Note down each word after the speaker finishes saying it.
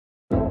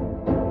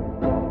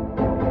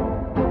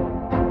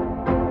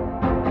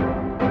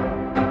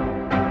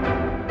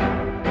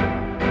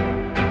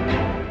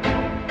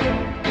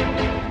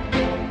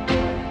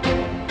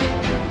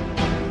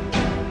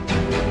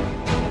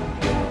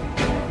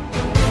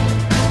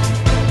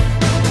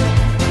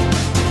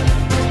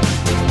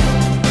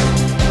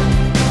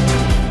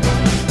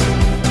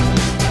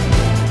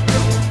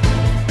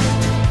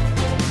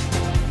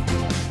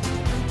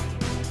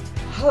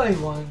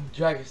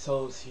Dragon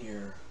Souls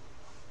here.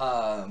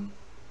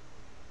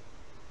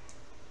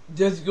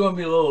 This is going to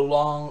be a little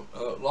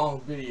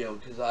long video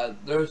because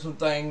there's some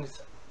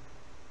things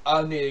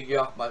I need to get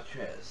off my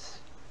chest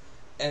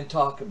and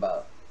talk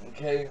about.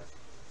 Okay.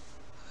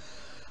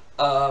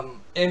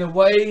 In a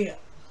way,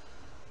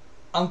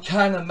 I'm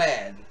kind of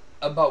mad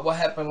about what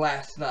happened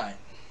last night,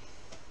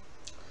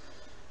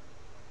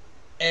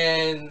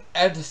 and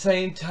at the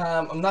same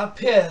time, I'm not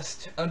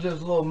pissed. I'm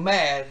just a little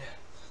mad.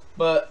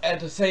 But at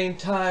the same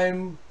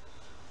time,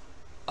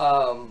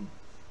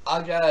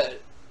 I got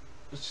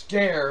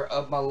scared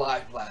of my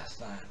life last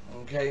night,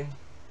 okay?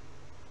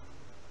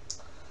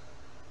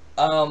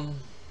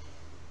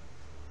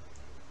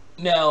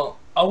 Now,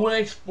 I want to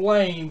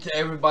explain to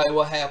everybody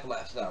what happened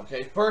last night,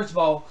 okay? First of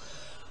all,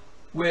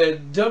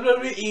 with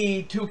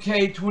WWE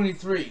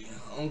 2K23,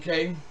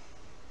 okay?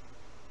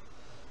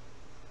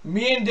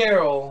 Me and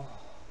Daryl,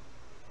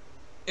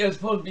 it was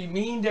supposed to be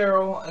me and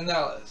Daryl and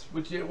Alice,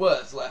 which it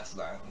was last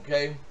night,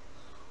 okay?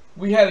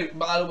 We had,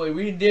 by the way,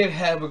 we did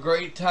have a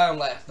great time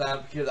last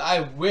night because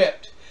I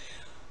whipped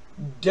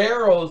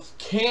Daryl's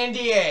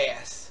candy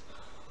ass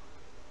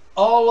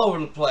all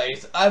over the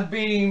place. I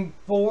beat him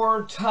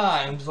 4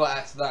 times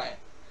last night,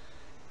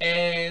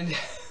 and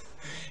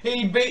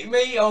he beat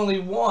me only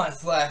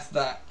once last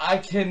night. I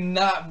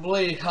cannot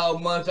believe how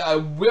much I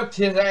whipped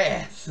his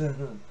ass.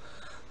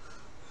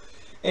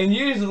 And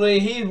usually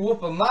he's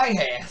whooping my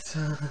ass.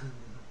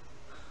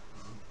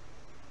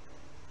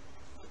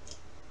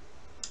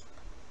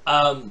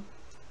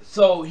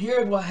 So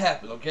here's what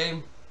happened,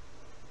 okay?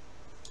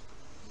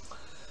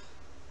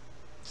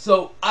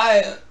 So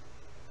I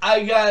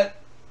got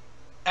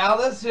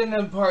Alice in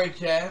the party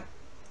chat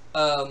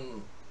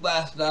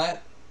last night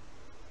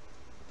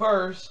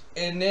first,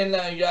 and then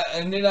I got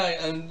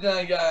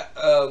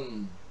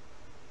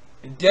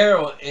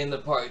Daryl in the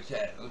party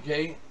chat,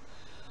 okay?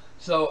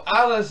 So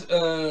Alice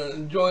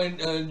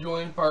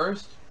joined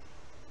first.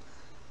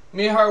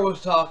 Me and her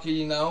was talking,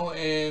 you know,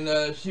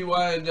 and she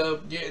wound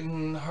up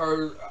getting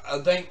her. I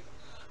don't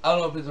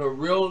know if it's a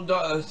real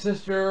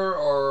sister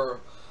or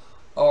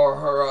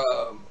her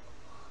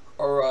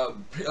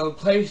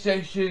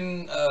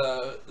PlayStation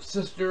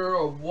sister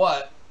or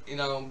what, you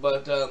know.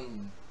 But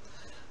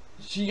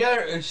she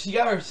got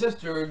her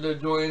sister to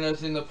join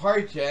us in the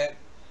party chat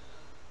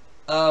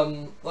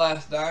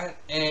last night,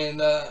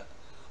 and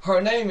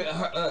her name,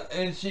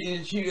 and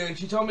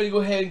she told me to go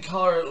ahead and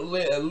call her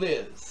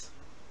Liz.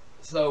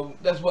 So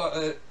that's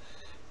what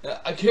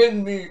I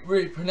couldn't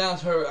really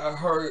pronounce her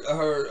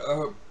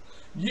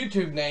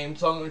YouTube name,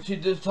 so she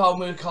just told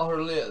me to call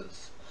her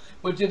Liz,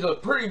 which is a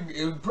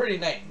pretty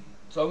name.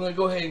 So I'm gonna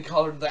go ahead and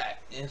call her that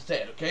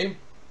instead, okay?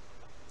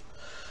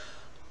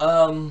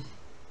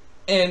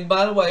 And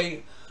by the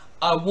way,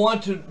 I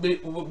want to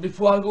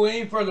before I go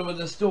any further with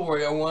the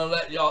story, I want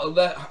to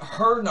let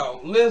her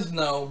know, Liz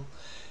know.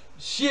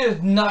 She is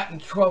not in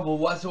trouble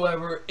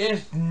whatsoever.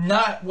 It's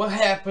not what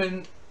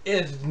happened.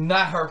 It's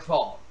not her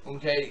fault,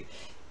 okay?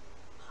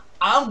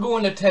 I'm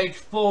going to take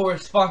full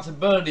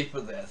responsibility for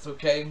this,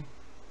 okay?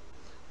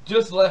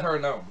 Just let her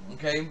know,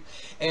 okay?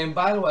 And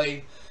by the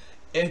way,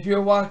 if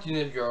you're watching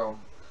this, girl,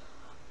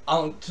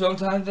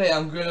 sometime today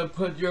I'm gonna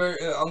put your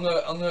I'm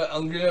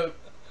gonna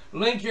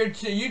link your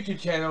YouTube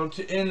channel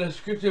in the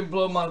description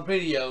below my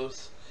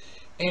videos,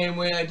 and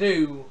when I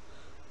do,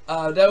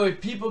 that way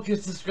people can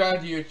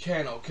subscribe to your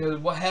channel. Because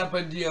what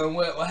happened, you know,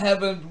 what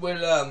happened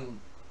with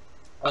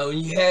when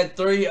you had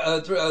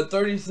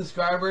 30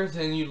 subscribers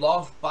and you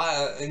lost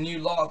 5, and you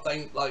lost I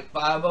think like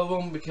 5 of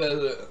them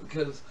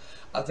because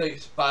I think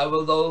 5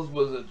 of those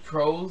was the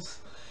trolls,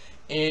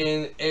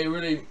 and it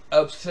really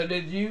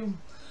upsetted you.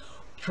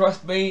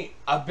 Trust me,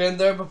 I've been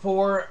there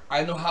before.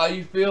 I know how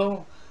you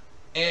feel,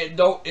 and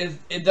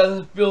it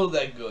doesn't feel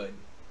that good.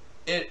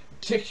 It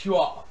ticks you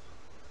off.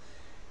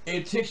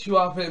 It ticks you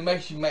off and it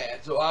makes you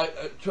mad. So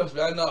trust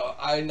me, I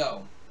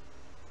know.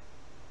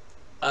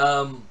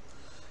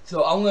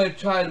 So I'm gonna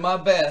try my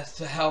best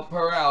to help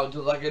her out,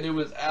 just like I do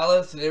with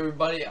Alice and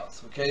everybody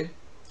else, okay?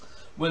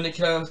 When it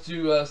comes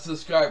to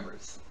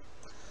subscribers.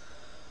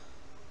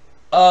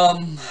 Now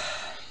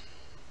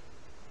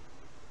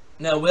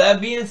with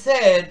that being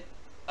said,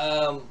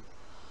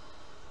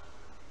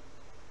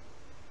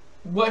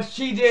 what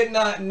she did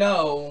not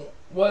know,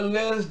 what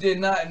Liz did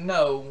not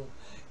know,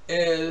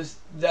 is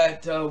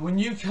that when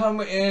you come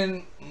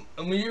in,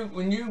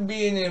 when you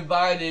being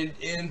invited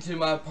into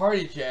my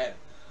party chat,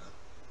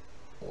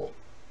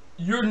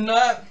 you're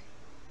not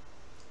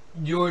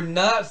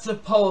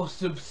supposed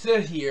to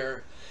sit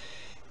here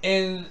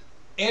and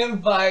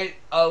invite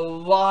a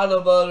lot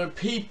of other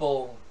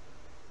people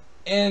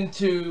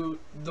into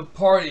the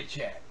party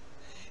chat.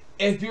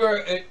 If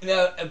you're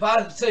now, if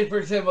I say, for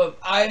example, if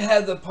I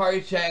have the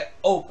party chat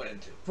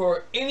opened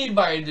for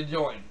anybody to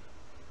join,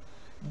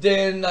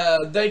 then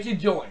they can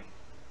join.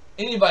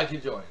 Anybody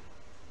can join.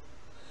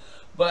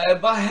 But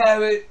if I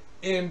have it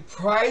in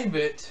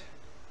private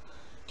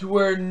to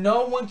where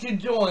no one can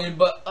join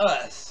but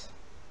us,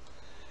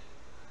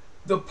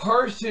 the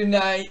person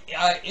I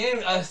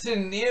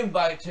sent an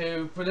invite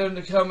to for them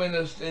to come in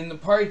the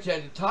party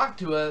chat to talk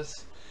to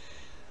us,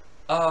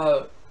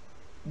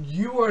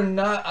 you are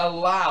not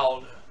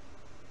allowed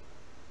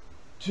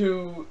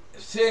to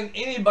send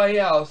anybody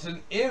else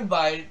an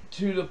invite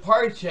to the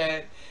party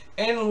chat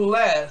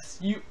unless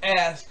you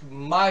ask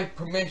my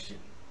permission,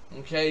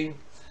 okay?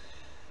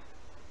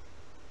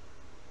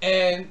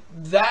 And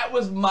that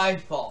was my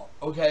fault,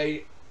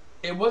 okay?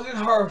 It wasn't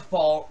her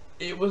fault,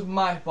 it was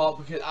my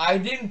fault because I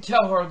didn't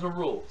tell her the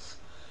rules.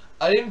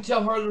 I didn't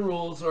tell her the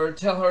rules or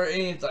tell her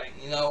anything,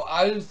 you know.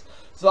 I just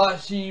thought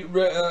she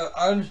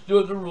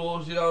understood the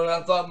rules, you know, and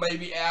I thought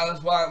maybe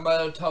Alice White might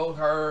have told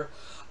her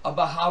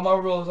about how my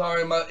rules are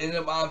in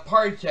my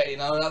party chat, you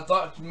know, and I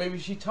thought maybe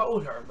she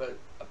told her, but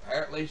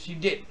apparently she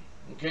didn't,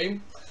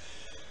 okay?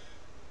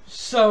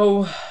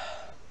 So,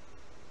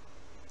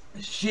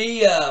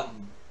 she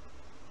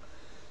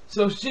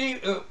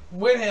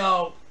went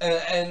out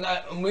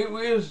I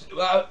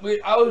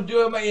was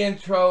doing my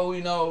intro,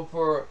 you know,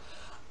 for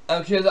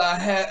because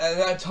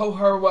I told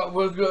her what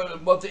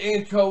the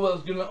intro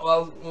was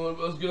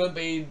gonna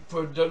be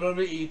for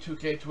WWE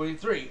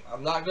 2K23.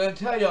 I'm not gonna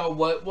tell y'all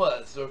what it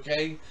was,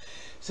 okay?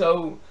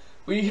 So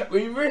we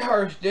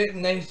rehearsed it,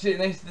 and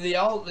they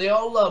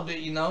all loved it,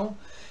 you know.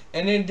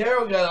 And then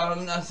Daryl got on,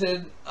 and I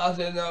said,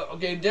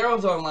 okay,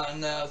 Daryl's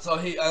online now. So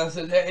I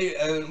said, hey,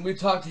 and we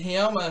talked to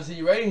him. And I said,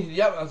 you ready? He said,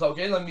 yep. I said,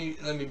 okay, let me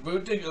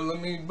boot it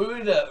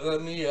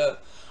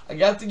up. I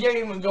got the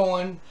game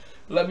going.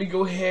 Let me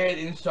go ahead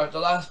and start the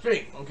live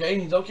stream. Okay?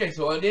 He's okay.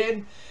 So I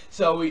did.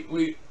 So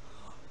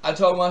I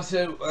told him,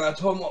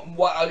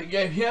 I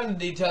gave him the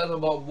details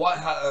about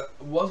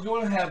what's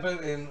going to happen,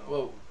 and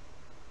well,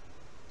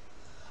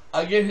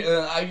 I gave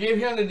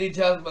him the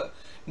details. But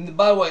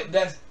by the way,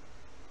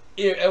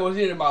 it was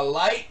either my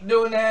light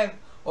doing that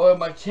or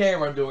my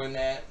camera doing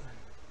that.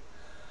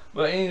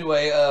 But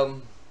anyway,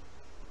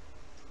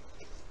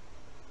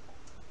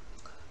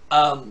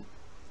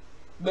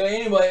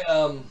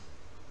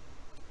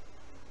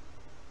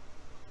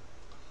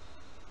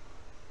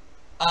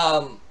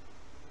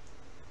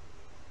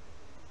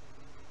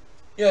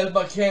 yeah, it's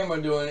my camera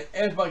doing it.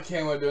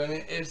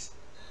 It's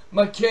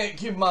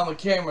keep in mind my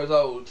camera's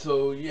old,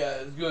 so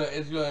yeah,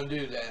 it's gonna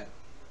do that.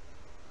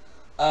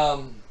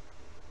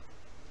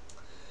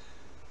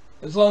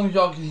 As long as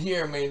y'all can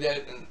hear me,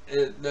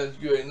 that's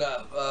good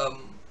enough.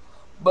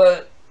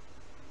 But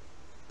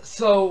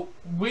so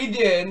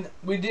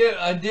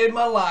I did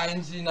my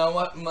lines, you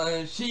know.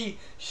 She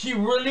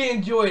really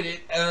enjoyed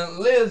it, and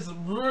Liz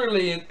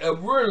really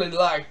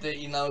liked it,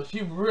 you know.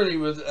 She really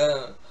was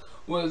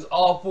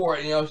all for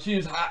it, you know. She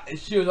was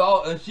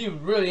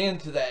really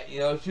into that, you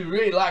know. She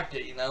really liked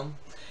it, you know,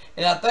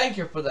 and I thank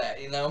her for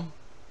that, you know.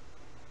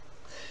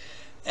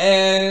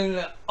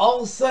 And all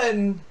of a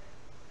sudden,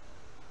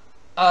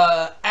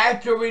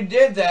 after we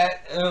did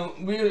that,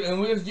 we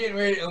was getting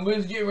ready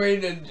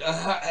to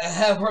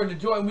have her to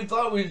join. We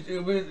thought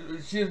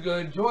she was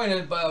going to join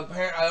us, but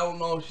apparently I don't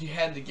know if she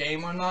had the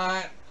game or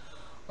not.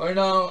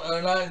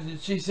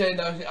 She said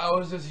I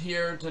was just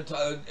here to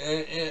talk.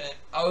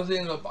 I was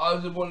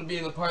just want to be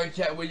in the party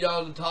chat with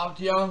y'all to talk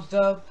to y'all and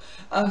stuff.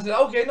 I said,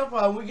 okay, no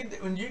problem.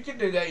 You can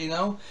do that, you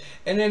know.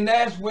 And then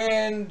that's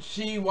when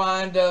she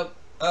wound up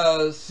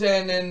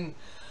sending.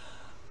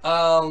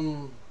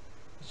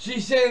 She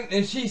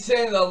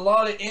sent a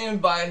lot of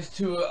invites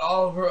to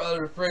all of her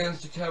other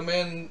friends to come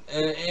in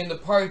the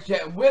party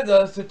chat with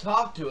us to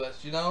talk to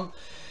us, you know.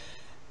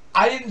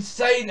 I didn't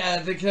say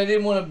nothing because I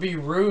didn't want to be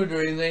rude or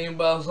anything,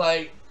 but I was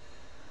like,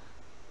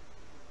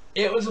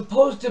 it was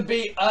supposed to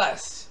be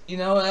us, you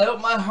know. And I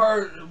don't mind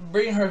her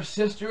bringing her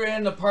sister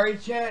in the party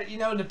chat, you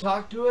know, to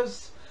talk to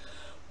us.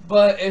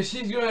 But if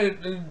she's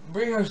going to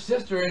bring her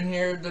sister in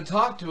here to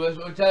talk to us,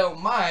 which I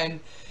don't mind,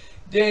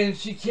 then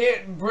she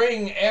can't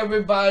bring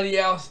everybody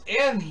else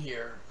in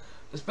here,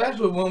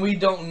 especially when we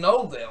don't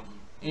know them,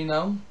 you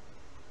know.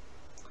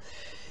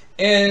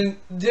 And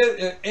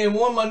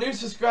one of my new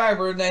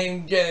subscribers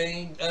named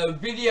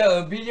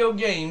Video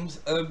Games,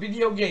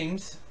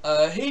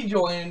 he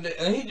joined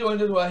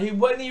as well. He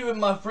wasn't even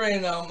my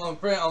friend on my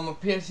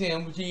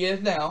PSN, which he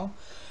is now.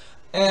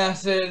 And I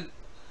said,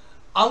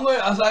 I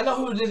know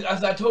who this.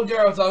 I told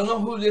Daryl, I know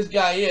who this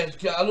guy is.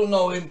 Cause I don't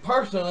know him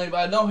personally,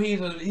 but I know he's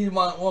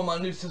one of my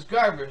new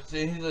subscribers.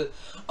 And he said,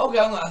 okay,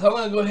 I'm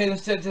gonna go ahead and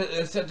set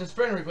this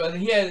friend request.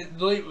 And he had to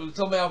delete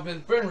somebody off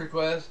his friend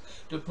request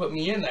to put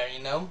me in there,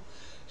 you know.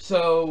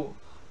 So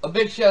a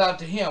big shout out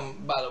to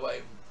him, by the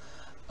way.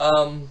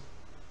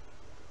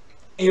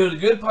 He was a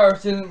good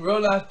person,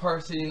 real nice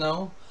person, you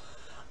know.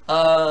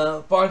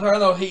 As far as I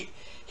know, he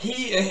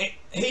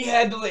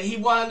had to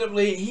wind up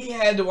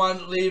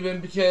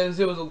leaving because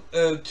there was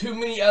too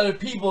many other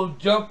people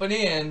jumping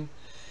in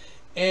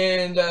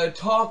and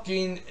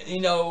talking,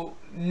 you know,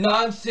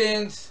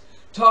 nonsense,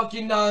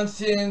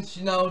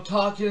 you know,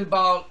 talking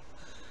about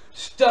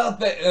stuff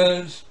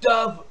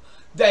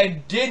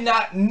that did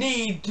not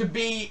need to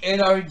be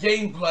in our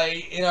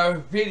gameplay, in our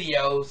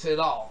videos at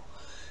all.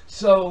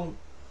 So,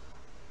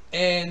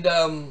 and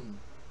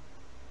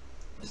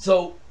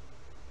so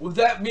with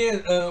that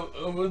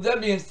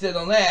being said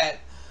on that,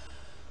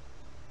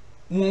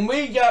 when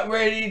we got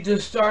ready to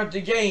start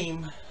the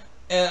game,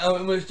 and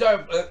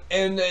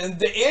and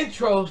the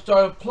intro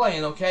started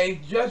playing,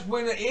 okay? Just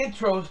when the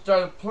intro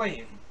started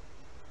playing,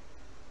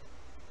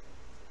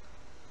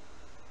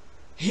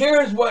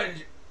 here's what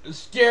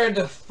scared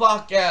the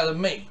fuck out of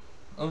me,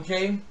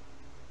 okay?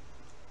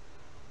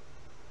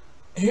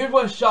 Here's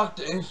what shocked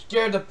and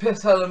scared the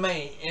piss out of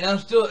me, and I'm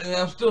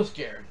still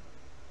scared.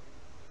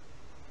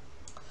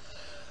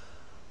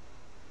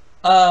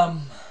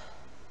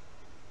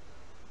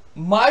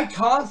 My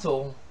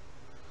console,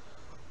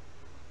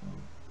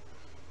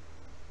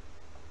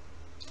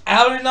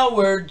 out of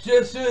nowhere,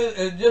 just soon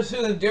as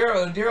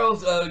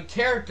Daryl's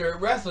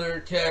wrestler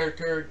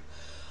character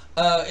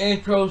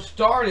intro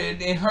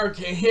started, and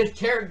his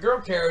girl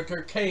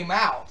character came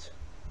out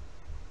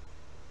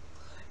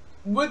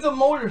with a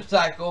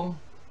motorcycle,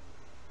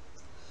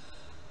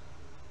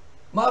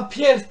 my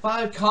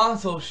PS5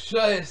 console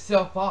shut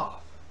itself off.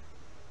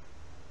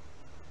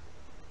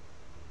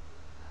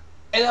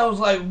 And I was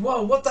like,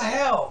 whoa, what the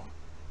hell?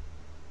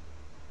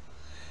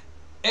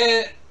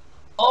 And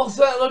all of a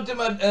sudden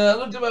I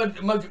looked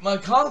at my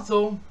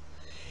console,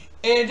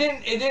 and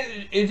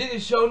it didn't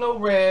show no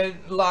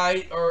red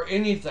light or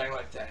anything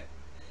like that.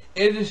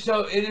 It just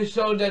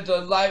showed that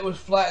the light was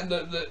flat, and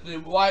the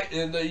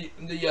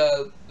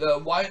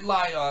white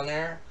light on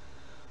there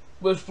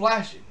was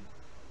flashing,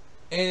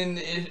 and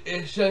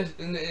it shut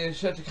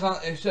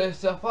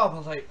itself off. I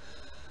was like,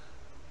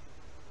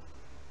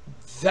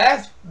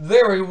 that's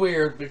very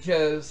weird,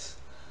 because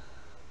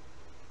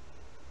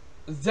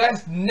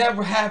that's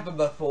never happened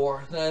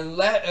before. And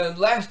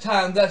last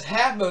time that's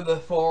happened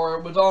before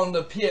was on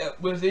the pit.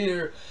 Was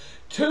either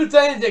two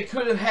things that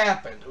could have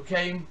happened.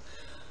 Okay.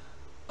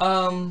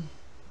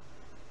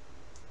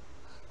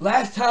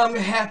 Last time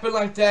it happened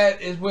like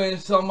that is when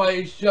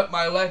somebody shut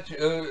my electric,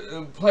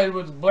 played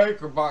with the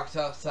breaker box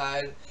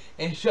outside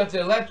and shut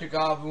the electric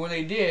off. And when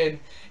they did,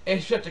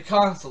 it shut the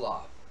console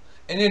off,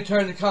 and then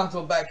turned the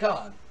console back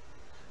on.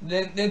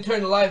 Then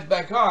turn the lights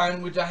back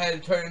on, which I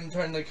had to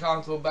turn the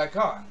console back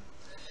on.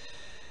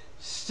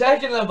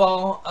 Second of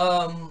all,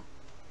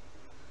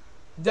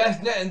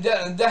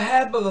 that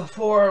happened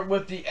before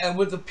with the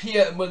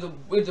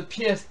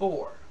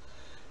PS4.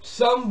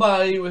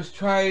 Somebody was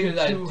trying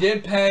to. I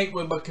did panic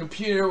with my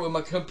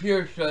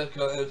computer shut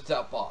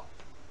itself off.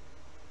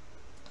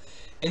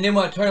 And then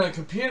when I turned the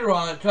computer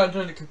on, tried to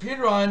turn the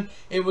computer on,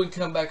 it wouldn't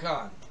come back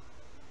on.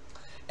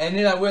 And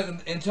then I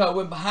went until I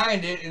went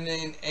behind it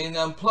and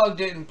unplugged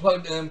it and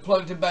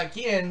plugged it back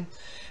in.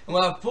 And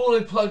when I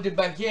fully plugged it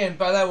back in,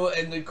 by that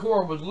and the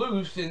cord was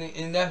loose,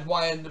 and that's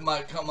why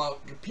my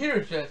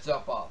computer shut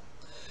itself off.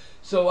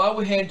 So I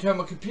went ahead and turned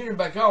my computer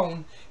back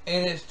on,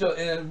 and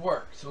it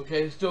works.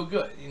 Okay, it's still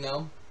good, you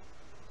know.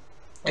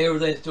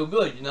 Everything's still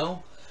good, you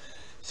know.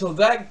 So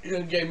that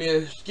gave me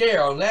a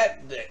scare on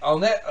that day. I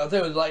think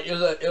it was like it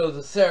was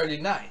a Saturday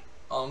night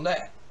on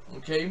that.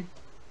 Okay.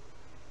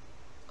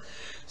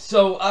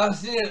 So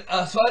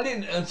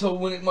so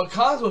when my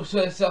console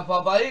shut itself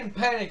off, I didn't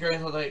panic or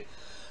anything.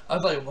 I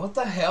was like, what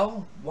the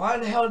hell? Why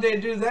the hell did they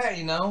do that,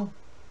 you know?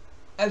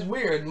 That's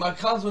weird. My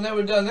console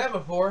never done that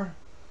before.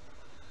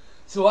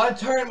 So I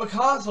turned my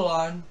console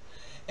on,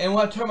 and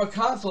when I turned my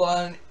console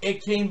on,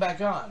 it came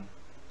back on.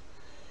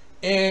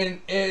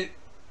 And it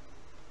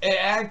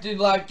acted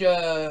like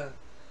it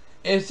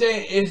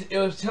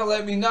was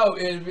letting me know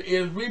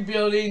it was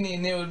rebuilding,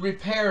 and it was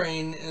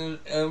repairing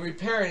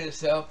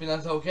itself, and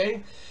that's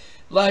okay.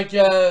 Like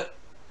it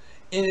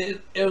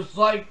was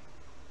like,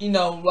 you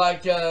know,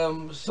 like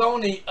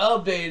Sony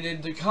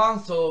updated the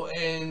console,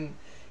 and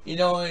you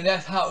know, and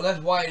that's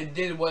why it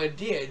did what it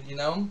did, you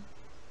know.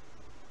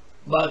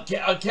 But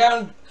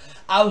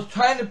I was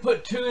trying to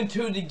put two and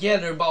two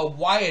together about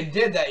why it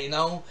did that, you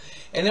know.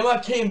 And then when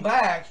I came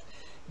back,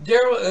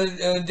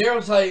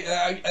 Daryl's like,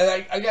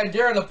 I got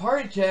Daryl in the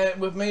party chat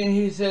with me, and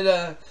he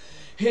said,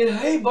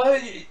 hey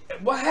buddy,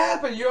 what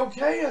happened? You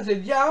okay? I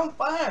said, yeah, I'm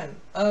fine.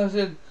 I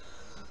said,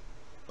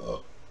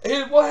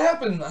 hey, what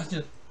happened? I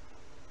said,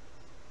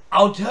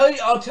 I'll tell you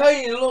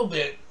in a little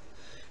bit.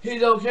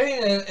 He's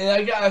okay,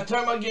 and I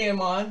turned my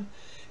game on,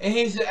 and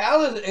he said,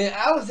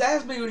 Alice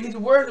asked me, he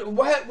said,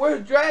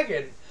 where's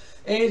Dragon?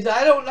 And he said,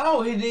 I don't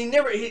know. He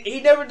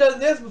never done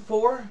this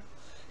before.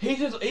 He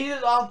just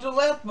off the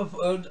left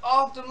before,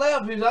 off the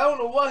left. He said, I don't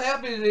know what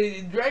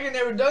happened. Dragon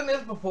never done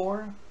this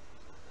before.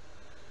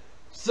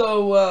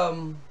 So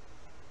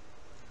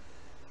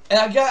and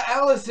I got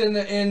Alice in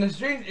the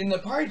street in the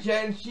party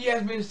chat, and she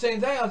asked me the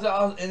same thing. I said,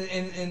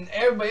 and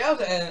everybody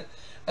else,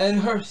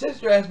 and her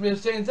sister asked me the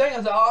same thing. I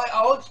said,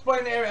 I'll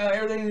explain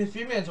everything in a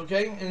few minutes,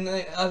 okay? And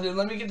then I said,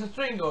 let me get the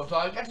stream going. So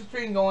I got the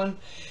stream going,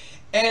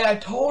 and I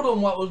told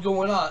them what was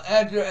going on.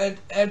 After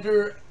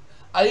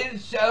I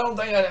don't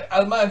think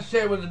I might have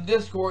shared with the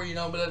Discord, you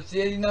know, but I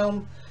said, you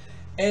know,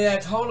 and I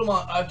told them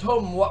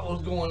what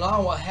was going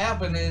on, what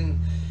happened, and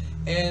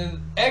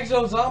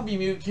Exo Zombie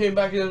Mute came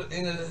back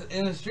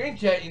in the stream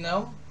chat, you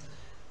know,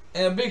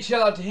 and a big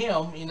shout out to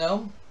him, you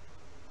know.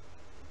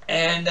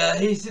 And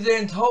he said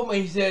and told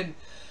me, he said,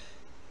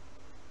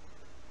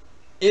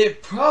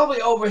 it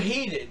probably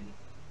overheated.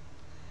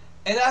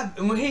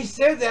 And when he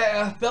said that,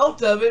 I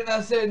felt of it, and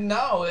I said,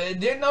 no, it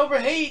didn't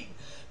overheat,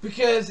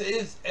 because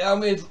it's in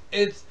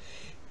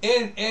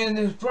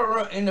the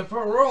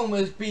front room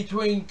is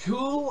between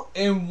cool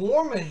and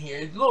warm in here.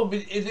 It's a little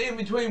bit, it's in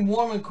between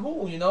warm and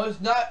cool, you know.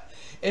 It's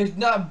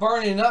not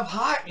burning up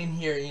hot in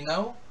here, you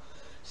know.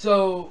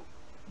 So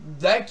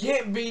that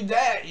can't be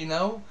that, you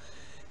know.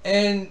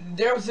 And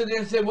Daryl said there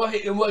and said, well,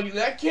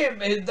 that can't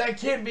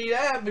be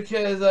that,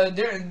 because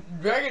Dragon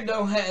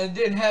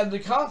didn't have the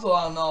console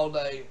on all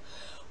day,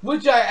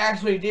 which I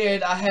actually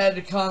did. I had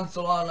the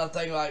console on, I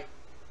think, like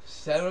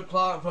 7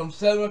 o'clock, from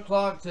 7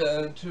 o'clock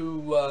to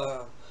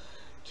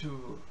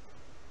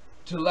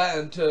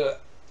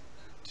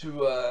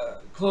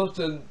close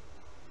to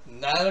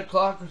 9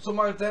 o'clock or something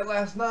like that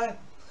last night.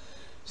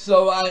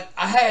 So I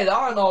had it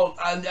on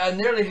I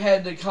nearly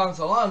had the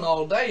console on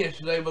all day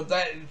yesterday, but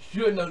that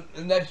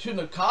shouldn't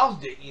have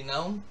caused it, you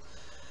know.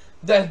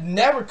 That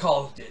never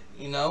caused it,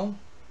 you know.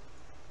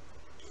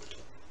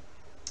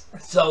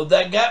 So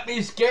that got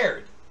me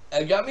scared.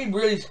 It got me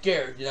really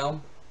scared, you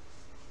know.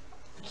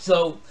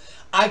 So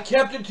I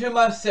kept it to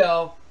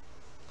myself,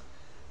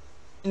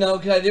 you know,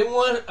 because I didn't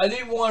want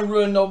to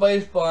ruin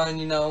nobody's fun,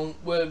 you know,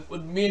 with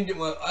me and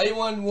I didn't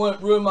want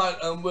to ruin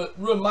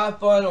my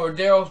fun, or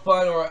Daryl's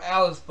fun, or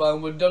Alice's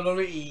fun with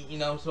WWE, you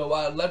know. So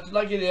I left it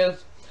like it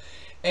is,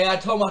 and I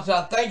told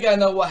myself, I think I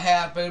know what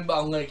happened, but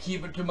I'm gonna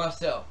keep it to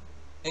myself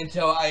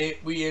until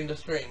we end the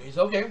stream. He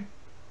said, okay,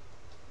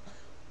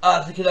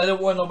 because I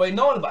didn't want nobody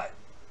knowing about it.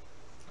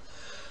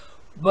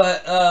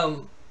 But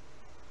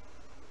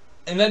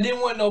and I didn't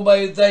want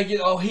nobody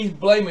thinking, oh, he's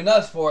blaming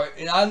us for it.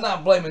 And I'm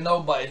not blaming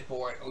nobody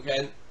for it,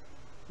 okay?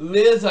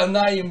 Liz, I'm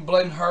not even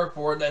blaming her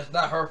for it. That's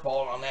not her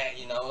fault on that,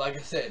 you know, like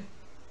I said.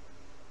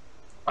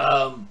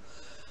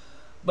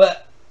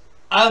 But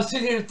I was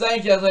sitting here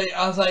thinking,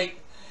 I was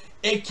like,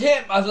 it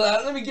can't, I was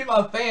like, let me get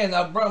my fan.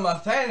 I brought my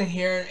fan in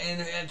here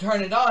and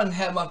turn it on and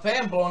have my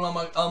fan blowing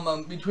on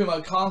my between my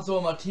console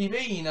and my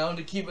TV, you know,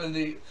 to keep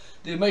it,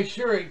 to make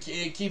sure it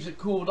keeps it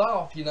cooled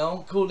off, you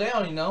know, cool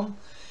down, you know.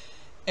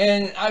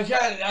 And and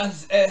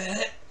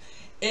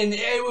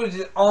it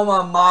was on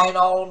my mind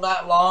all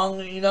night long,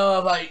 you know.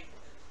 I'm like,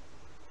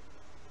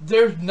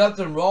 there's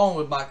nothing wrong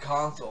with my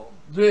console.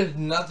 There's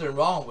nothing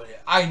wrong with it.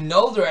 I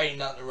know there ain't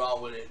nothing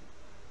wrong with it.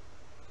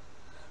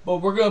 But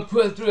we're going to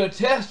put it through a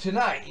test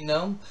tonight, you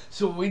know.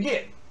 So we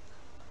did.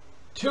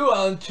 2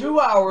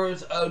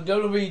 hours of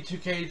WWE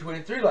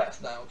 2K23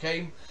 last night,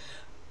 okay.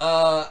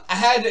 I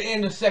had to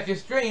end the second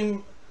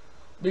stream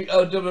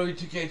of WWE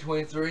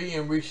 2K23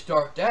 and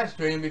restart that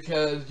stream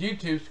because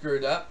YouTube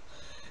screwed up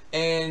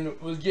and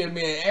was giving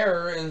me an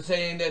error and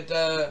saying that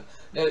that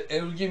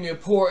it was giving me a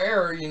poor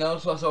error, you know.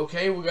 So I said,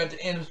 okay, we got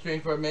to end the stream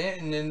for a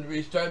minute and then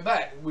restart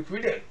back, which we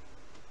did.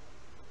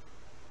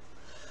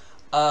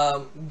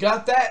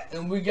 Got that,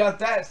 and we got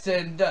that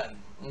said and done,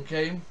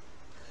 okay.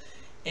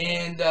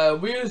 And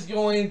we was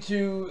going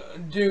to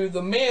do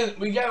the men.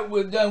 We're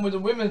done with the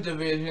women's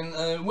division,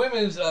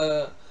 women's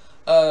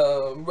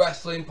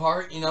wrestling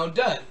part, you know,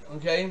 done,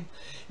 okay.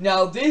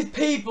 Now these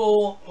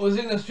people was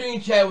in the stream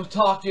chat, was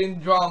talking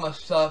drama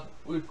stuff.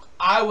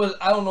 I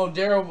don't know if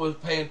Daryl was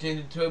paying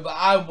attention to it, but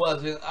I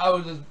wasn't. I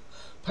was just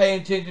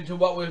paying attention to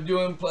what we were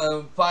doing,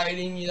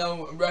 fighting, you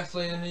know,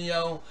 wrestling, you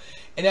know,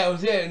 and that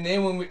was it. And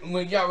then when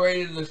we got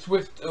ready to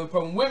switch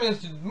from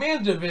women's to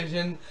men's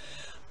division,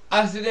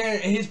 I said there,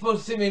 and he's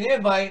supposed to send me an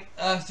invite.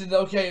 I said,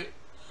 okay,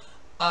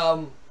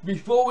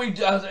 before we,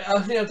 I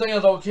was thinking,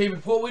 okay,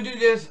 before we do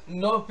this,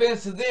 no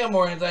offense to them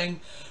or anything,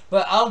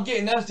 but I'm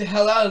getting us the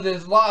hell out of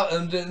this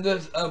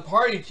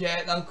party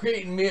chat, and I'm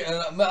creating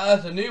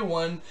us a new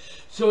one,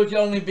 so it can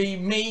only be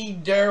me,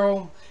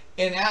 Daryl,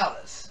 and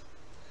Alice.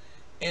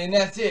 And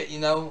that's it, you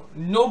know.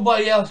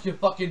 Nobody else can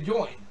fucking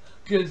join.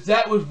 Because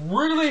that was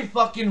really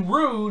fucking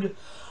rude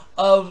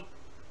of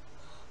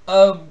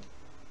a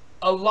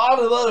lot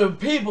of other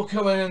people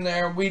coming in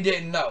there we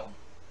didn't know.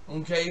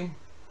 Okay?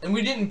 And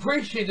we didn't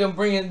appreciate them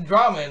bringing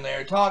drama in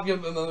there, talking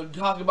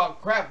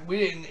about crap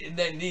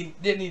that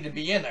didn't need to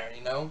be in there,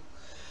 you know.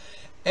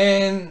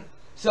 And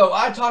so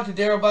I talked to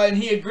Daryl about it,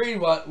 and he agreed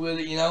with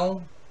it, you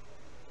know.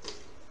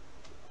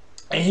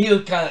 And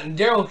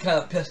Daryl was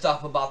kind of pissed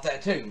off about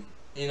that too,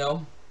 you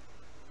know.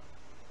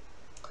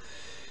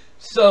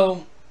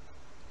 So,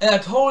 and I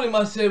told him,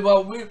 I said,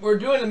 well, we're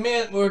doing the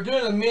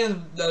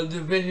men's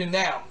division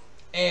now,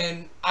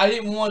 and I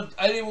didn't want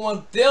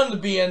them to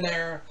be in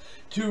there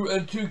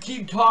to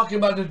keep talking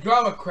about the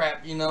drama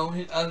crap, you know.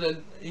 He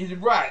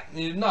said, right.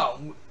 He said,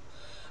 no.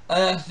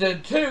 And I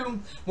said,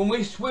 too, when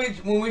we switch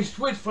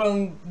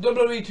from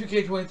WWE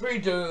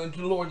 2K23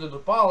 to Lords of the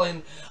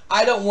Fallen,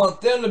 I don't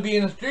want them to be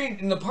in the stream,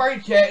 in the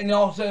party chat, and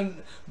all of a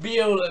sudden be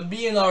able to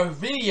be in our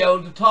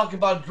video to talk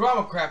about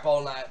drama crap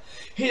all night.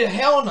 He said,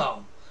 hell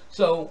no.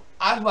 So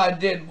that's what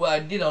I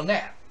did on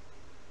that.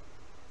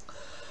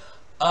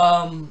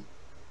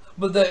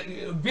 But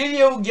the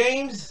video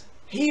games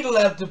he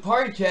left the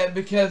party chat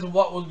because of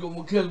what was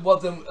because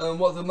what the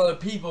other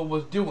people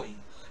was doing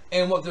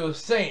and what they were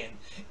saying,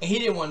 and he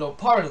didn't want no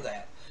part of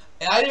that.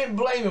 And I didn't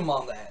blame him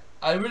on that.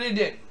 I really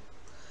didn't.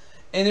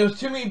 And there was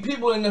too many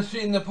people in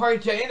the party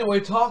chat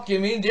anyway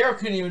talking. Me and Daryl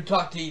couldn't even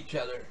talk to each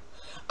other.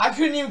 I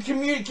couldn't even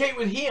communicate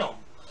with him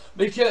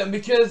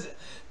because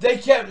they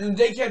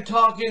kept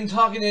talking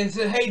and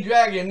said, "Hey,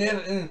 Dragon,"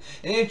 and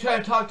they tried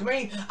to talk to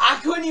me. I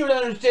couldn't even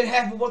understand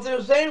half of what they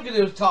were saying because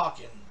they was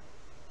talking.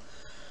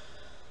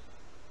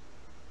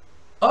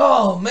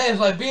 Oh man, it's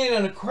like being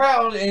in a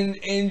crowd and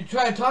you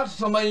try to talk to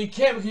somebody, you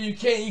can't because you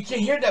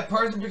can't hear that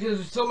person because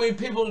there's so many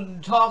people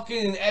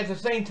talking at the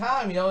same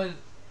time. You know,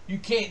 you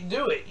can't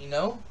do it. You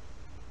know.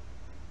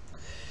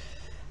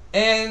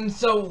 And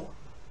so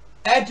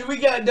after we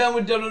got done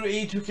with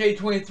WWE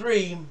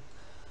 2K23,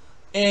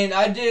 and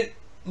I did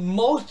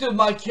most of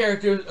my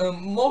characters,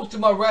 most of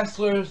my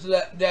wrestlers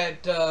that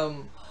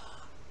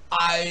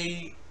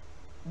I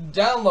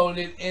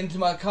downloaded into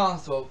my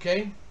console.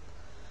 Okay.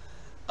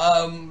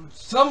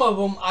 Some of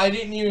them I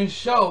didn't even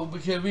show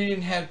because we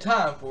didn't have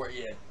time for it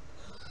yet.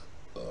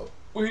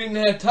 We didn't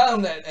have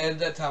time at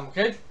that time,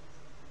 okay?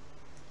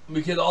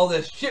 Because all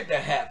that shit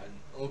that happened,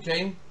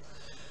 okay?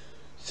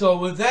 So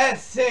with that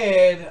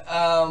said,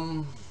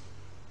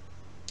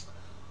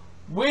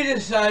 we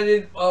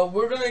decided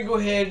we're gonna go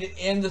ahead and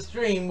end the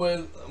stream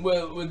with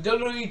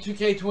WWE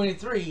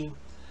 2K23,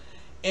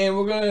 and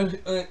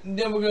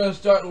then we're gonna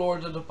start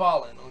Lords of the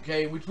Fallen,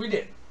 okay? Which we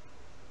did.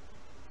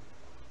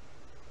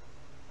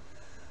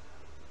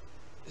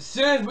 As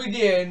soon as we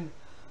did,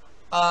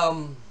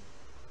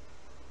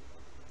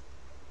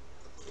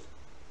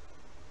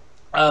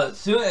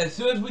 as soon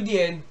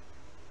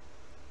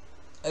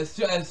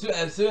as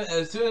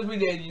we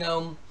did, you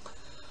know,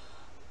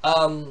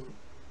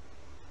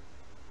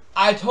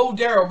 I told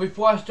Daryl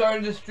before I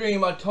started the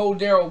stream. I told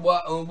Daryl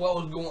what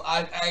was going.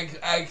 I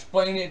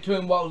explained it to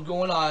him what was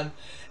going on,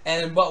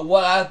 and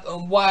why I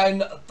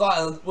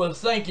thought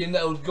was thinking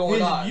that was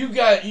going on. You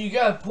got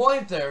a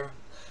point there.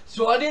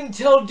 So I didn't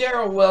tell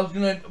Daryl what I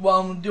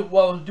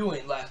was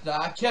doing last night.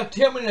 I kept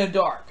him in the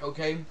dark,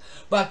 okay?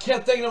 But I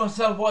kept thinking to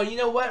myself, well, you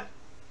know what?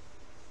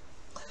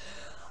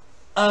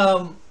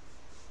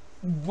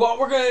 What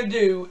we're gonna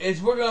do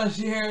is we're gonna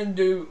sit here and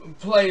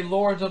play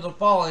Lords of the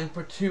Fallen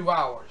for 2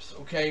 hours,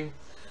 okay?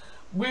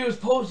 We were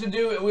supposed to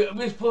do it.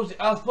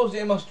 I was supposed to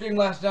end my stream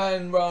last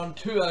night around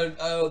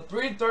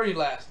 3:30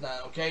 last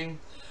night, okay?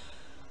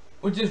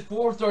 Which is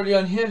 4:30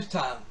 on his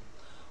time.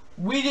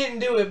 We didn't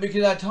do it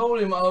because I told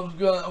him I was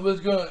going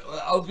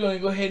to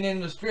go ahead and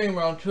end the stream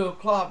around 2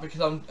 o'clock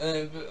because I'm,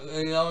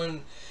 you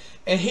know,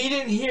 and he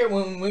didn't hear it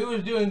when we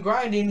was doing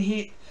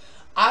grinding.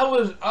 I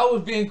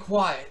was being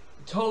quiet,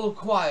 total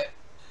quiet,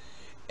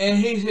 and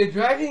he said,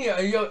 "Dragon,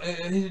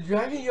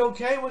 Dragon, you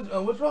okay?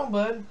 What's wrong,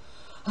 bud?"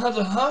 I was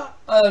like, "Huh?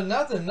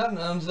 Nothing.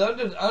 I'm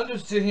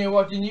just sitting here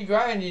watching you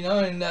grind, you know,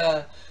 and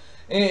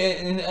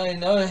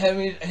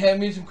having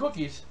me some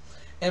cookies."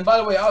 And by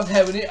the way, I was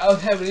having these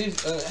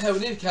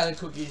kind of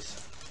cookies.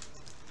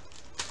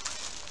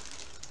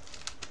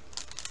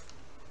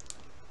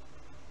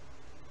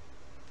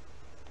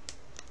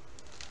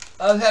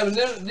 I was having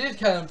these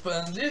kind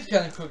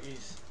of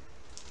cookies.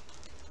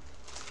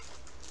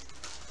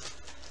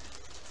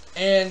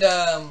 And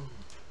I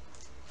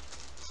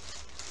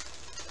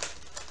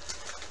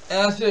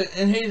said,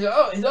 and he said,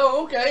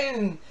 "Oh, okay."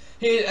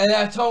 And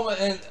I told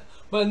him,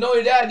 but no,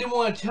 I didn't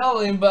want to tell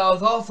him, but I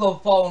was also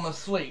falling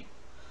asleep.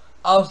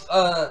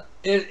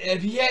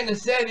 If he hadn't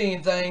said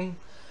anything,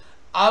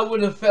 I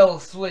would have fell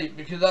asleep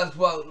because that's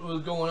what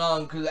was going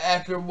on. Because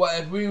as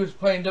we was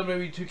playing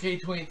WWE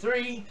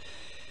 2K23,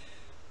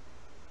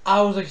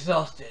 I was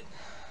exhausted.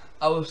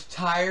 I was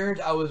tired.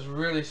 I was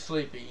really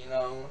sleepy, you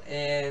know.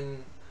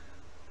 And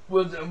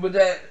with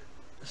that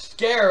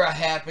scare that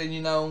happened,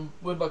 you know,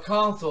 with my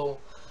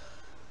console,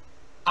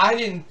 I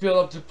didn't feel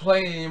up to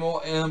playing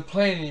anymore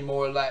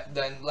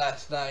than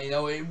last night. You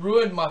know,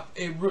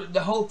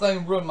 the whole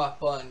thing ruined my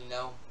fun. You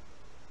know,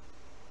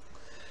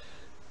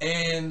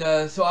 and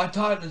so I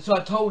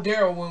told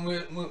Daryl when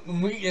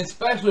we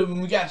especially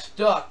when we got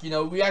stuck. You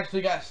know, we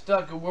actually got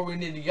stuck at where we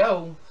need to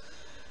go.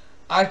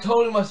 I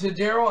told him, I said,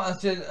 Daryl, I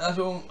said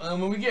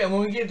when we get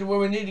to where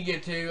we need to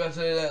get to, I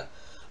said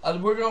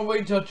we're gonna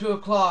wait until 2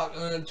 o'clock,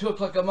 2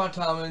 o'clock at my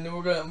time, and then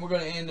we're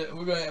gonna end it.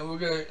 We're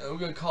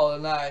gonna call it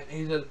a night.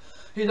 He said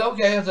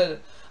okay. I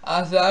said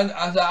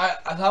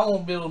I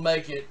won't be able to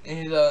make it. And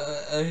he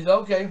said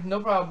okay, no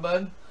problem,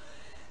 bud.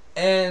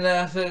 And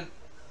I said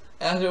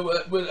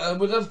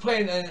with us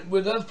playing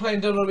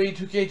WWE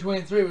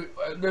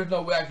 2K23, there's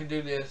no way I could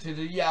do this. He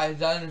said, yeah, I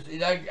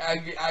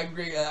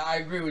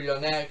agree with you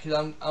on that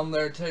because I'm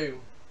there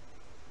too.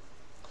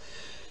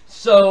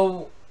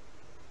 So,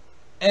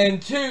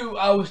 and two,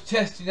 I was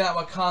testing out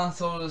my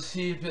console to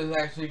see if it's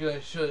actually going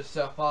to shut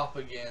itself off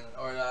again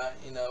or not,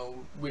 you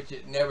know, which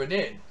it never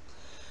did.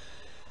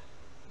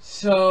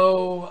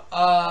 So,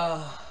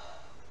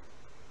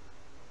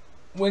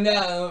 we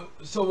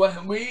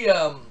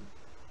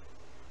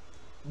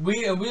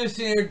were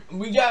sitting here,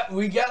 we got a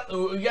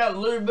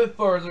little bit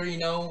further, you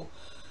know.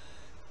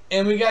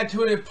 And we got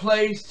to a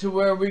place to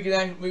where we could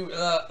actually,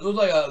 it looked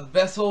like a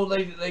vessel,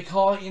 they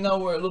call it, you know,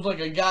 where it looked like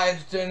a guy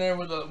standing there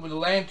with a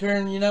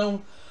lantern, you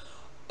know,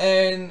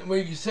 and where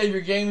you can save your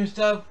game and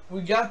stuff.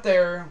 We got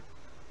there,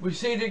 we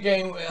saved the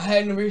game, I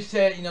hadn't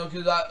reset, you know,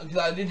 because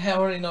I didn't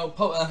have any, you know,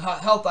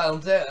 health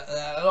items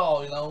at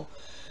all, you know.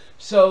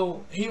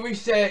 So he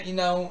reset, you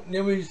know, and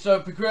then we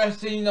started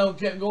progressing, you know,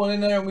 kept going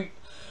in there, and we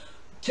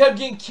kept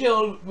getting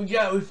killed. We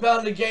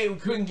found the gate, we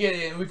couldn't get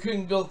in, we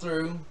couldn't go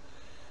through.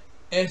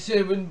 And it said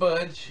it wouldn't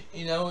budge,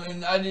 you know,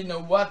 and I didn't know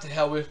what the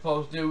hell we were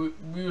supposed to do.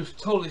 We was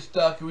totally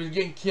stuck. We was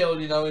getting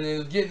killed, you know, and it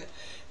was getting,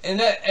 and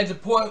that at the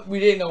point we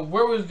didn't know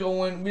where we was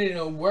going. We didn't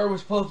know where we were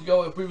supposed to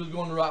go, if we was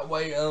going the right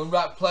way,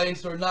 right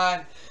place or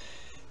not.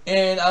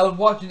 And I was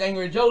watching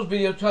Angry Joe's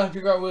video trying to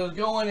figure out where it was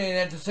going, and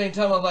at the same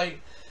time I was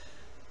like,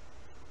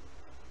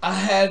 I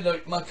had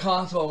like my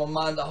console on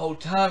my mind the whole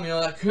time, you know,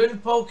 and I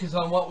couldn't focus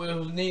on what we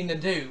was needing to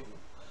do.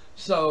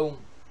 So,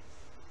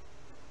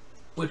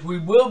 which we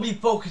will be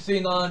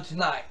focusing on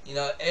tonight, you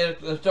know,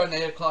 starting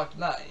at 8 o'clock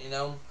tonight, you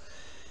know.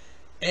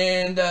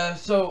 And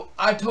so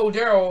I told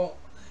Daryl,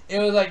 it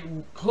was like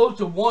close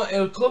to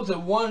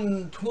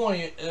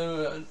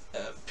 1:20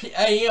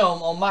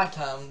 a.m. on my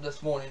time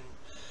this morning.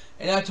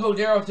 And I told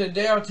Daryl,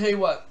 Daryl, tell you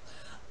what,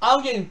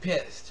 I'm getting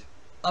pissed.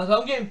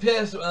 I'm getting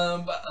pissed, but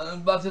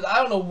I said,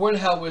 I don't know where the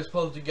hell we're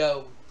supposed to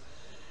go.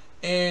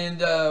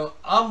 And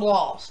I'm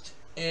lost.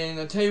 And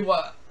I tell you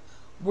what,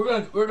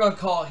 we're gonna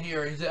call it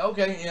here. He said,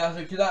 okay. And I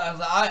said,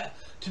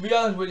 to be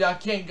honest with you, I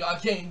can't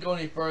go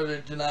any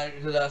further tonight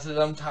because I said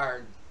I'm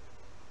tired.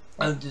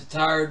 I'm just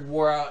tired,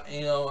 wore out.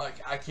 You know,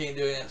 I can't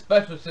do it,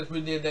 especially since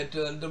we did that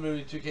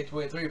WWE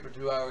 2K23 for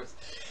 2 hours.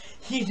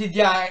 He said,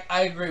 yeah,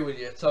 I agree with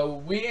you. So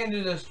we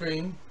ended the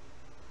stream.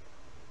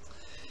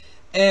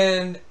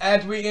 And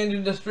after we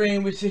ended the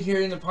stream, we sit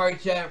here in the party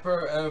chat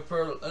for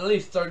at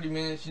least 30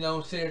 minutes, you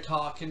know, sit here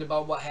talking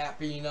about what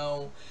happened, you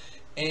know,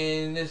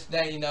 and this,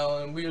 that, you know,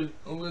 and we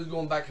was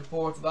going back and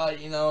forth about it,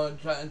 you know, and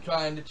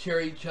trying to cheer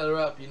each other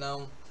up, you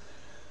know.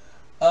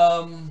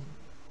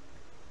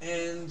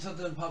 And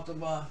something popped up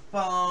on my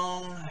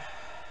phone.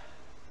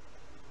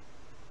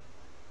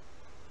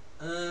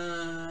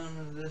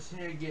 Let's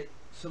here get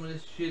some of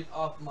this shit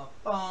off my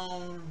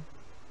phone.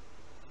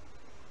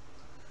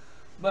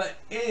 But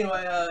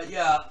anyway,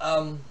 yeah,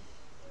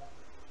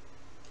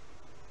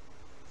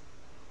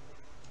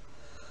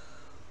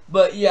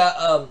 but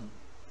yeah,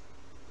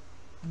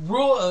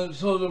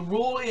 so the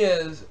rule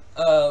is,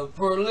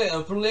 for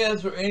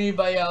Liz or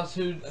anybody else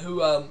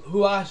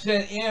who I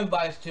sent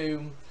invites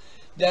to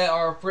that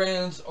are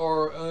friends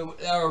or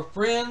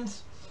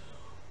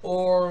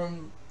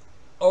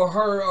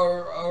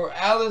or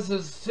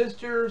Alice's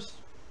sisters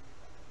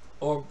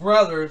or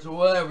brothers or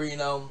whatever, you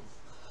know,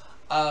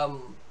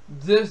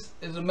 this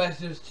is a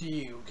message to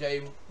you,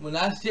 okay? When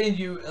I send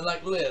you,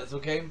 like Liz,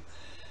 okay?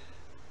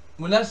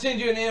 When I send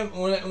you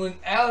when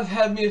Alice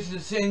had me to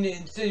send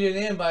you an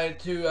invite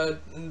to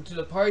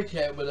the party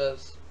chat with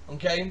us,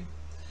 okay?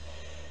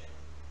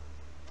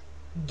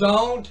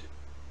 Do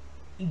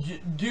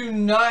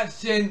not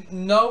send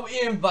no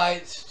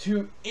invites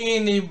to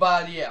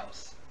anybody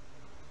else.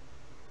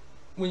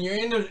 When you're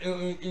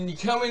and you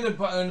come in the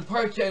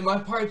party chat, my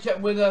party chat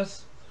with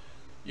us.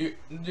 You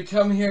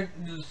come here,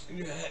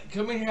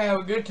 have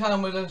a good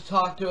time with us,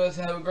 talk to us,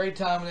 have a great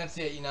time, and that's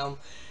it, you know.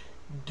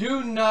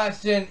 Do not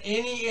send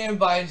any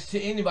invites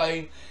to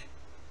anybody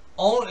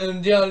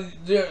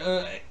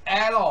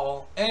at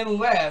all,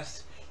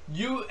 unless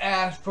you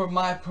ask for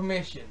my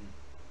permission.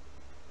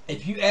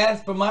 If you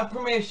ask for my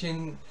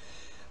permission,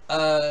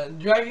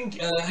 Dragon,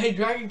 hey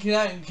Dragon, can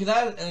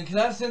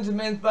I send some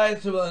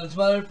invites to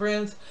some other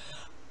friends?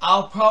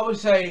 I'll probably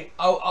say,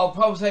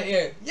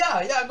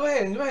 yeah, go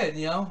ahead,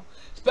 you know.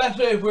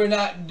 Especially if we're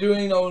not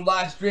doing no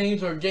live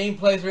streams or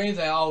gameplays or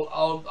anything,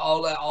 I'll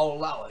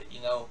allow it, you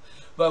know.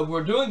 But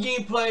we're doing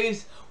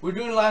gameplays, we're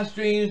doing live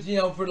streams, you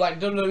know, for like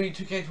WWE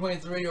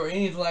 2K23 or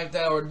anything like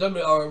that, or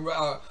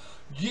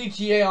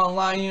GTA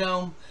Online, you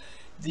know.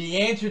 The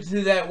answer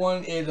to that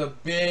one is a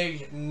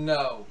big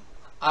no.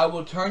 I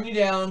will turn you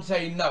down and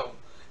say no.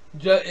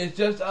 It's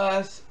just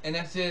us, and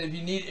that's it.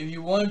 If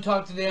you want to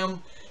talk to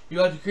them, you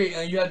have to create.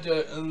 You have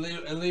to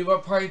leave our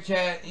party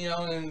chat, you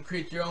know, and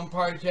create your own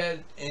party chat,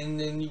 and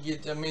then you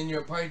get them in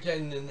your party chat,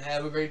 and then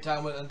have a great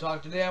time with and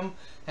talk to them.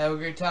 Have a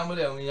great time with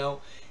them, you know.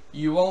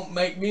 You won't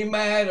make me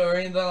mad or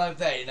anything like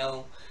that, you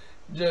know.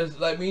 Just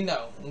let me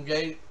know,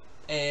 okay?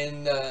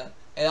 And I'll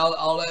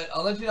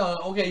let you know.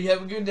 Okay, you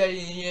have a good day.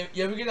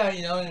 You have a good night,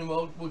 you know, and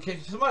we'll catch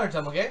you some other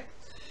time, okay?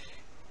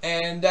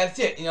 And that's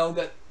it, you know.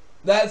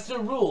 That's the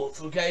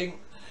rules, okay?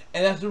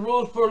 And that's the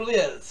rules for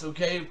Liz,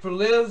 okay? For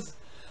Liz.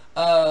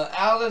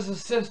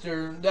 Alice's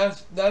sister,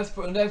 that's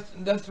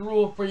the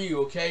rule for you,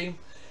 okay?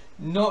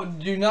 No,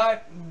 do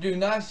not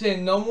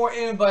send no more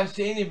invites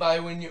to anybody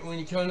when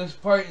you come to this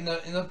party in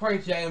the party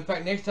chat. In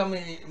fact, next time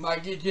I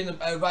get you if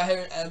I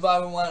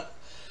want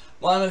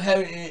to have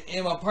it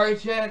in my party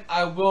chat,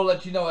 I will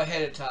let you know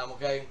ahead of time,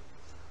 okay?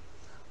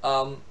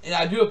 And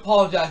I do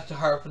apologize to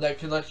her for that,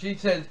 because like I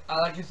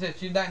said,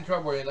 she's not in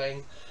trouble or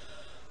anything.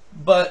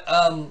 But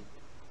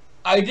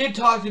I did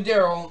talk to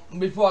Daryl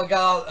before I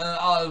got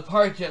out of the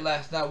party chat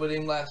last night with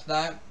him last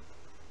night,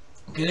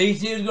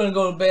 because he was going to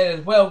go to bed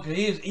as well,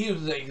 because he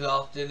was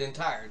exhausted and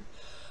tired.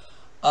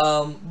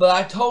 But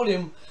I told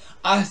him,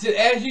 I said,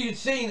 as you've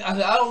seen, I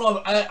said, I don't know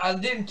if I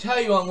didn't tell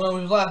you on when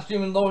we was live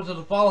streaming Lords of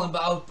the Fallen,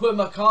 but I was putting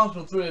my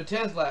console through the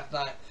test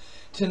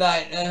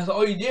tonight, and I said,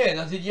 oh, you did? And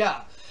I said,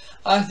 yeah.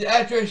 I said,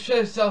 after it shut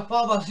itself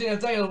off, I seen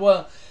it thinking,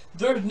 well,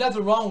 there's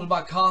nothing wrong with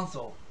my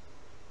console.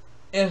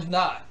 It's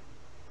not.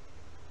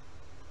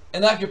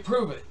 And I could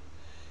prove it.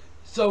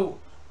 So,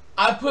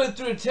 I put it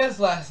through the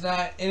test last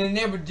night, and it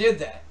never did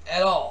that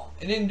at all.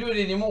 It didn't do it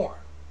anymore.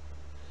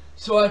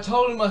 So I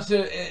told him, I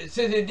said,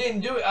 since it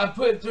didn't do it, I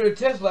put it through the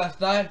test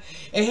last night,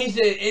 and he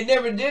said, it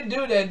never did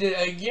do that, did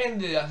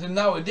it? I said,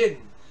 no, it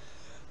didn't.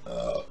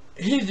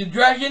 He's a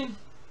dragon.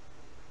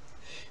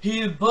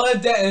 He's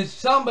blood that, and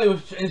somebody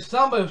was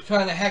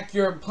trying to hack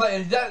your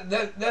play.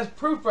 That's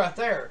proof right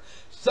there.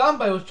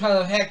 Somebody was trying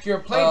to hack your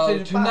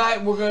PlayStation.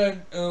 Tonight we're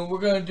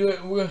gonna do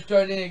it. We're gonna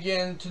start in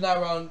again tonight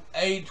around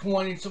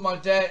 8:20, something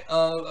like that,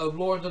 of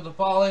Lords of the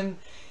Fallen,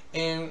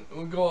 and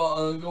we'll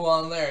go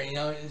on there. You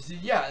know, so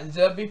yeah,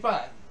 that'll be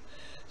fine.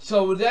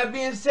 So with that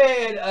being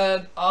said,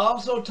 I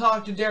also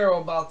talked to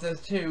Daryl about this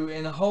too,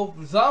 and I hope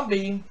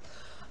Zombie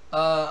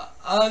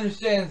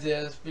understands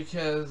this,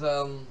 because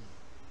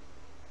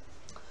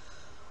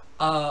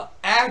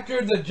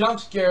after the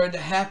jump scare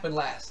that happened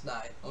last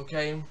night,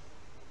 okay.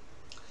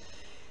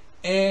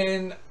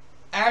 And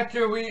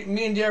after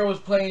me and Daryl was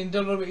playing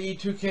WWE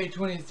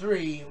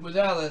 2K23 with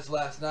Alice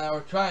last night,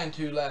 or trying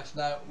to last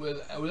night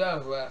with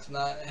Alice last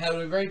night,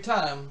 having a great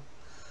time.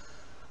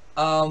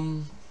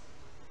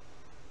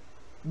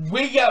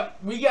 We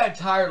got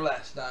tired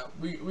last night.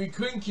 We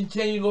couldn't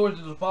continue Lords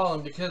of the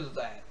Fallen because of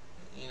that.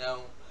 You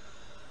know,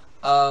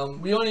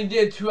 we only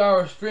did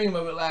 2-hour stream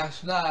of it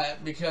last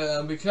night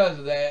because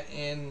of that,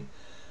 and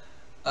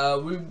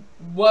we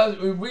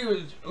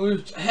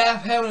was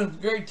half having a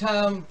great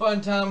time,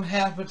 fun time,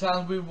 half the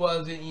time we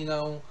wasn't, you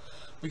know,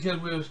 because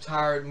we was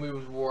tired and we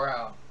was wore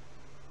out.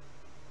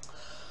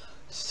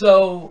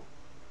 So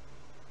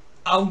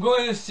I'm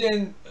going to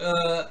send,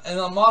 and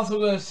I'm also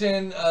going to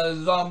send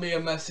Zombie a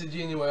message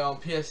anyway on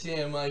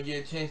PSN when I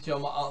get a chance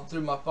to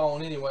through my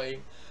phone anyway,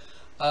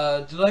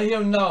 to let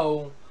him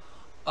know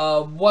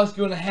what's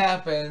going to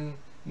happen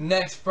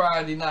next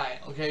Friday night.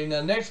 Okay, now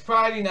next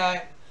Friday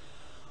night,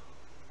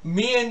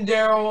 me and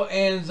Daryl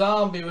and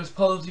Zombie was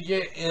supposed to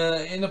get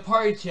in the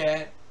party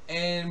chat,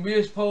 and we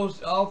were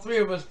supposed, all three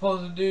of us,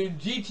 supposed to do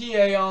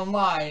GTA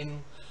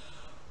Online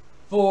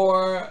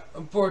for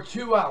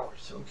 2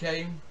 hours,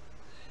 okay?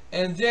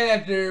 And then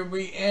after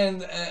we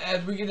end,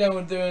 as we get done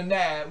with doing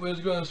that, we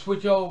was going to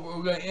switch over.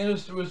 We're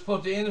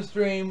supposed to end the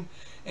stream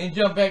and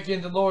jump back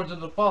into Lords of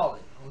the Fallen,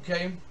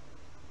 okay?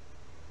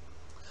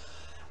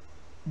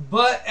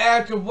 But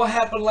after what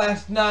happened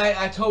last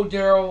night, I told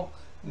Daryl,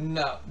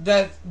 no,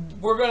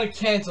 we're going to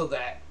cancel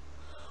that.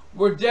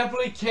 We're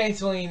definitely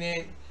canceling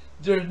it.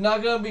 There's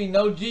not going to be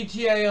no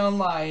GTA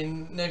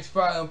Online next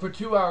Friday for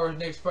 2 hours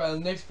next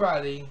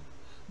Friday,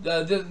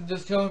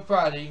 this coming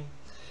Friday,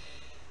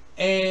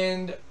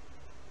 and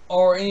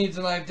or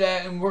anything like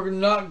that. And we're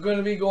not going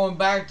to be going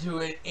back to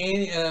it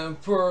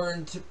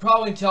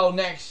probably until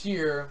next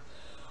year.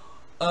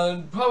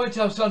 Probably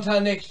until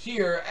sometime next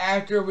year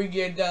after we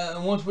get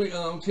done. Once we,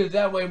 because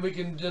that way we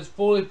can just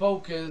fully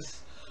focus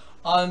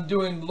on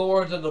doing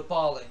Lords of the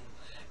Fallen.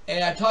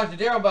 And I talked to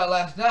Daryl about it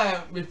last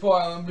night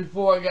before I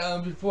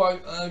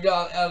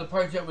got out of the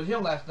party chat with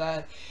him last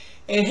night,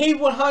 and he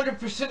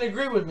 100%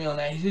 agreed with me on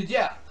that. He said,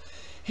 "Yeah,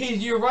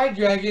 you're right,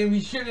 Dragon. We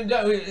should have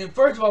done.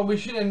 First of all, we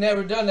should have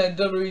never done that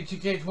WWE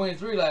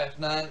 2K23 last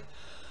night.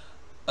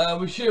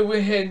 We should have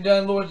went ahead and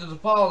done Lords of the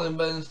Fallen,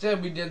 but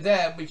instead we did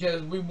that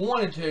because we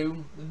wanted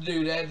to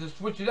do that, to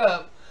switch it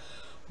up.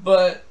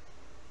 But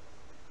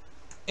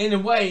in a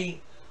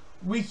way,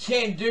 we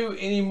can't do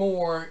any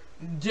more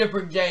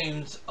different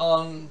games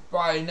on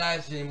Friday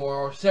nights anymore,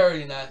 or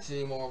Saturday nights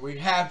anymore. We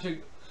have to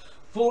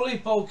fully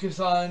focus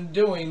on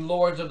doing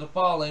Lords of the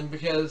Fallen,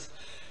 because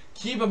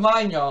keep in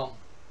mind, y'all,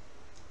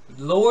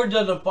 Lords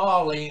of the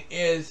Fallen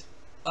is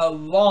a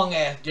long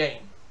ass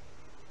game.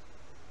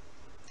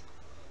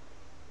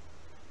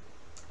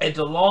 It's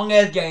a long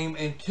ass game,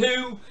 and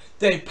two,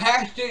 they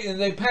patched it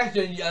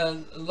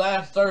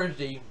last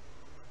Thursday.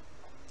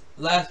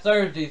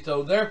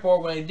 So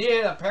therefore, when they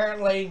did,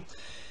 apparently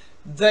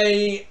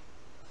they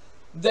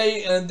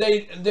gave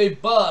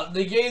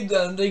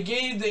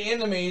the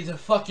enemies a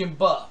fucking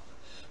buff,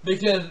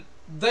 because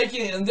they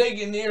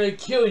can nearly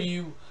kill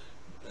you.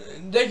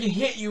 They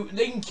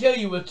can kill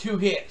you with 2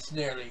 hits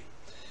nearly.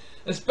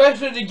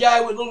 Especially the guy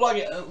with looked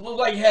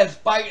like he had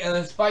spikes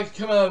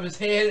coming out of his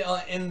head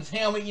in his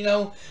helmet, you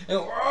know,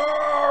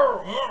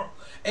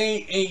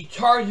 and he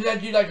charges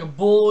at you like a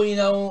bull, you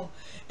know.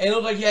 And it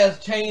looks like he has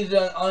chains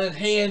on his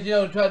hands, you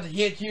know, tries to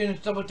hit you and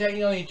stuff like that, you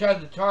know. He tries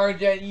to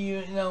charge at you,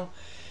 you know.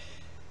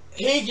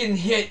 He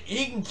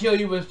can kill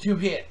you with 2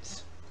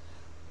 hits.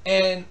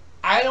 And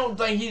I don't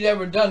think he's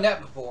ever done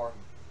that before.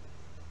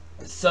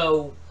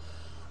 So,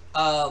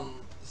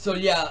 So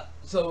yeah,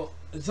 so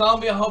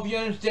Zombie, I hope you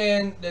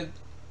understand that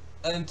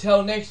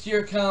until next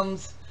year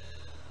comes,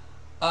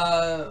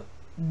 uh,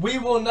 we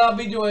will not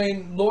be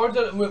doing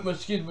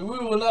excuse me, we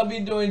will not be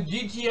doing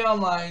GTA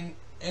Online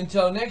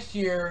until next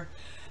year.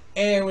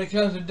 And when it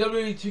comes to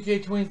WWE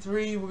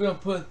 2K23, we're gonna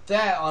put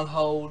that on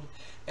hold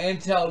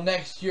until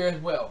next year as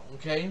well.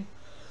 Okay.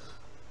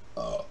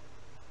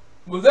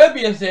 With that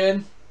being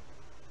said,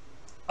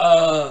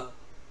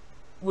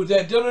 with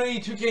that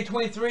WWE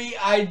 2K23,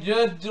 I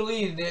just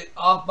deleted it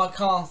off my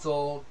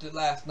console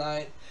last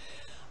night.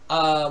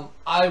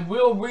 I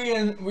will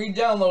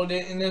re-download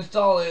it and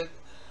install it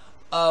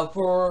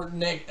for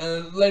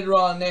later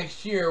on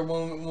next year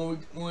when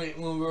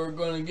we're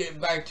going to get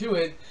back to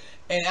it.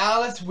 And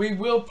Alice, we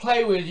will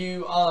play with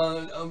you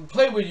on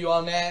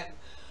that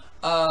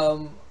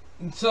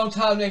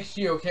sometime next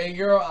year. Okay,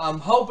 girl. I'm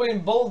hoping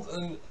both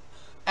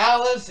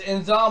Alice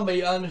and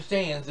Zombie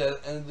understands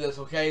this.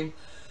 Okay.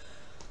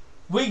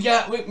 Me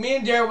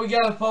and Darryl, we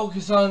gotta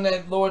focus on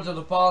that Lords of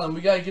the Fallen.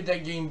 We gotta get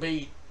that game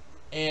beat,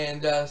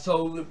 and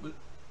so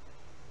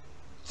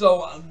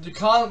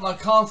my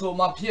console,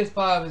 my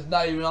PS5 is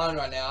not even on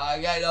right now. I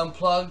got it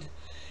unplugged.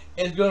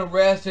 It's gonna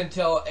rest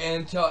until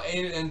 8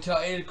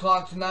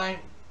 o'clock tonight,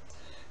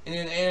 and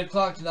then 8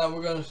 o'clock tonight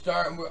we're gonna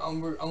start. I'm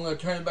gonna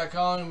turn it back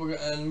on, and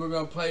we're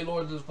gonna play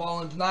Lords of the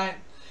Fallen tonight,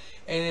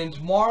 and then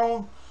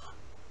tomorrow,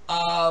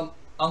 I'm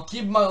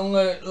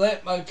gonna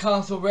let my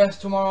console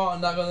rest tomorrow.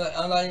 I'm not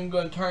even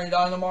gonna turn it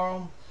on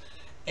tomorrow,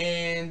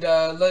 and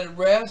let it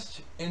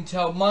rest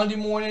until Monday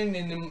morning.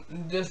 And then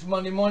this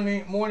Monday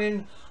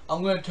morning,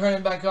 I'm gonna turn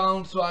it back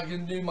on so I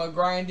can do my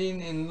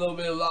grinding and a little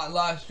bit of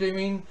live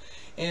streaming.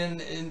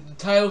 And the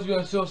title's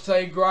gonna still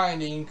say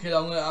grinding because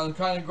I'm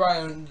trying to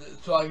grind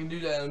so I can do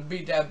that and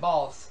beat that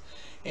boss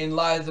in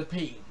Liza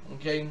P.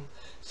 Okay,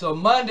 so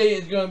Monday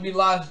is gonna be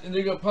live.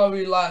 They're gonna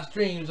probably be live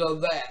streams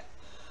of that.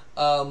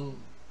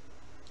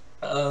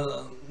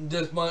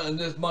 This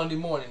Monday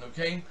morning,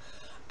 okay?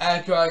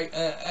 After I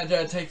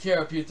take care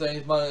of a few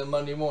things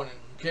Monday morning,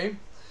 okay?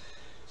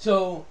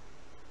 So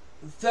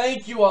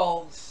thank you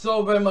all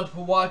so very much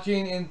for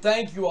watching, and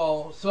thank you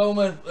all so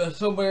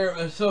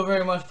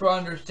very much for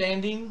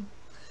understanding.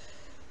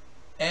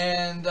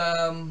 And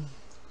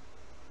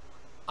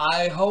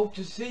I hope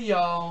to see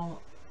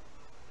y'all.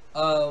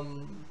 I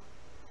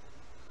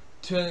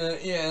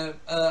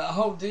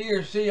hope to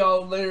either see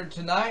y'all later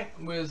tonight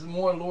with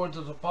more Lords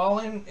of the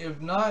Fallen.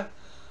 If not,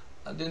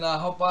 then I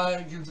hope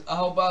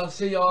I'll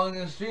see y'all in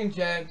the stream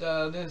chat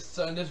this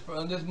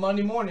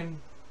Monday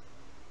morning.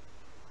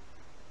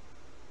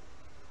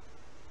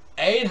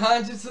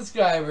 800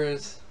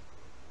 subscribers.